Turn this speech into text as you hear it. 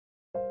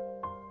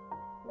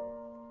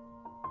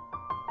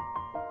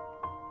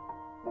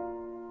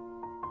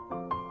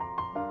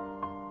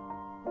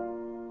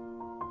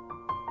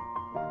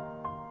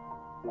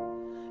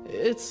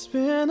It's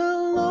been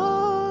a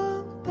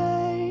long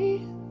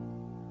day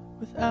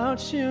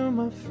without you,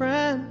 my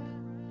friend,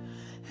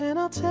 and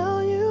I'll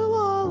tell you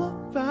all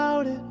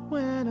about it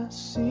when I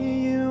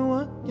see you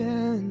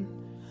again.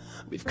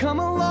 We've come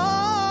a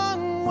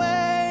long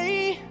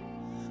way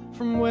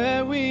from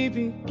where we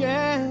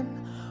began.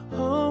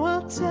 Oh,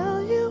 I'll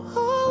tell you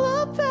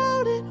all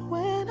about it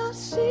when I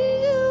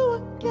see you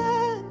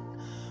again.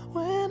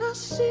 When I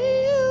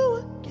see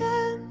you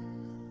again.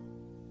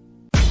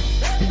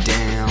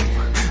 Damn,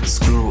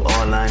 screw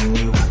all I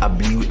knew. I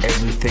blew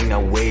everything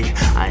away.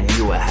 I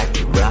knew I had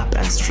to rap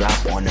and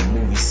strap on a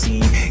movie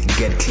scene.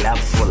 Get clapped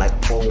for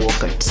like Paul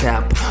Walker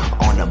tap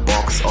on a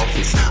box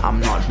office. I'm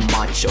not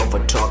much of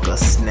a talker,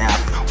 snap.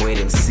 Wait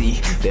and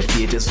see, the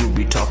theaters will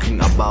be talking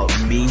about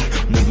me.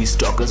 Movie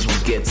stalkers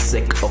will get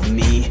sick of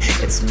me.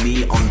 It's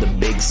me on the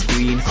big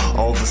screen.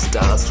 All the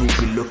stars will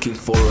be looking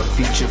for a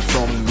feature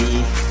from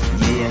me.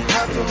 Yeah.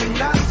 How can we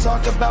not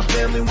talk about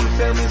family when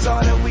family's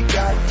all that we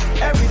got?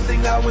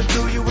 Everything I would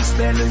do, you were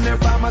standing there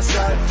by my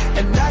side,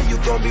 and now you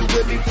gon' be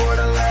with me for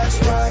the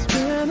last ride. It's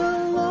been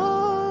a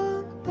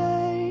long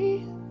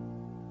day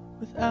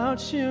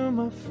without you,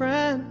 my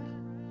friend,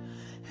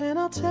 and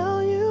I'll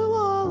tell you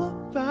all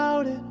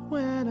about it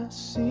when I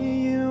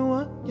see you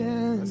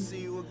again.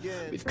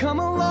 We've come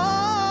a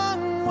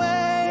long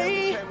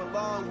way,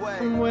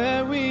 from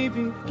where we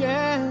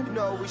began.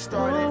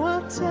 Oh,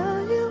 I'll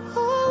tell you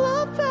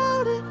all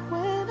about it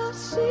when I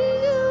see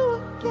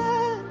you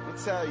again.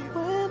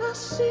 When I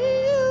see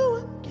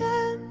you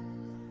again.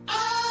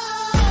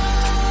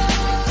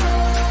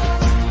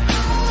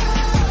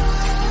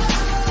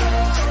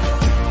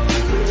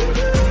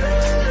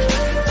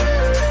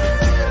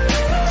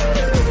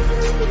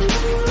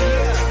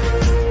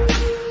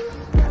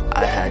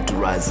 I had to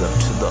rise up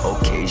to the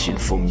occasion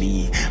for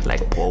me,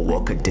 like Paul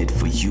Walker did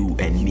for you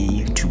and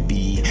me. To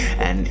be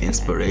an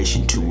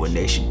inspiration to a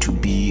nation, to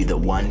be the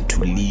one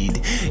to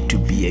lead, to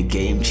be a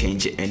game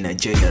changer in a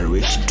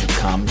generation to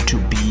come, to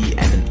be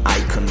an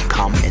icon.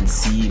 Come and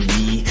see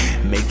me,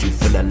 make you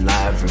feel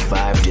alive,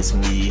 revived as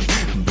me.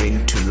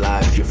 Bring to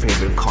life your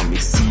favorite comic,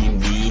 see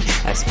me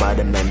as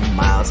Spider-Man,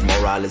 Miles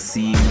Morales,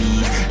 see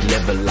me.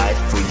 Live a life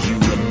for you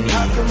and me.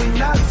 How can we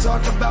not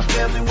talk about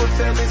family when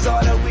family's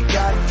all that we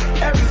got?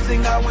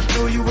 Everything I went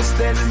through, you were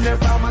standing there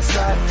by my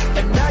side,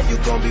 and now you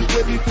gon' be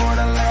with me for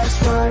the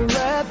last ride.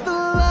 Let the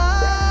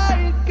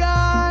light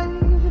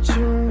guide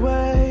your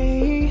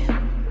way.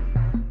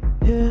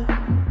 Yeah.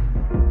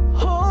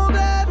 Hold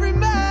every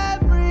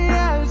memory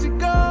as you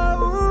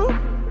go,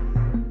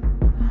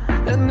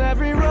 and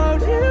every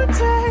road you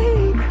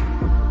take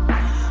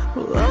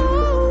will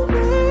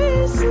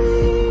always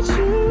lead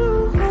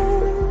you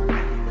home.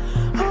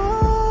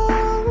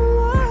 Oh,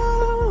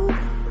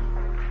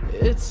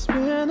 it's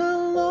been a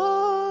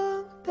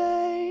long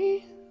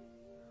day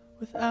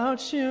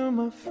without you,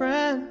 my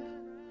friend,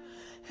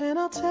 and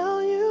I'll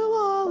tell you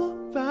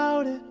all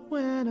about it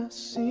when I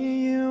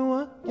see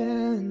you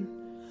again.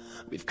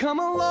 We've come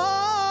a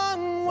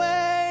long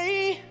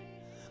way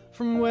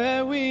from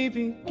where we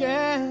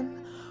began.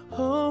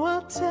 Oh,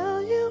 I'll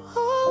tell you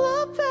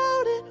all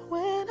about it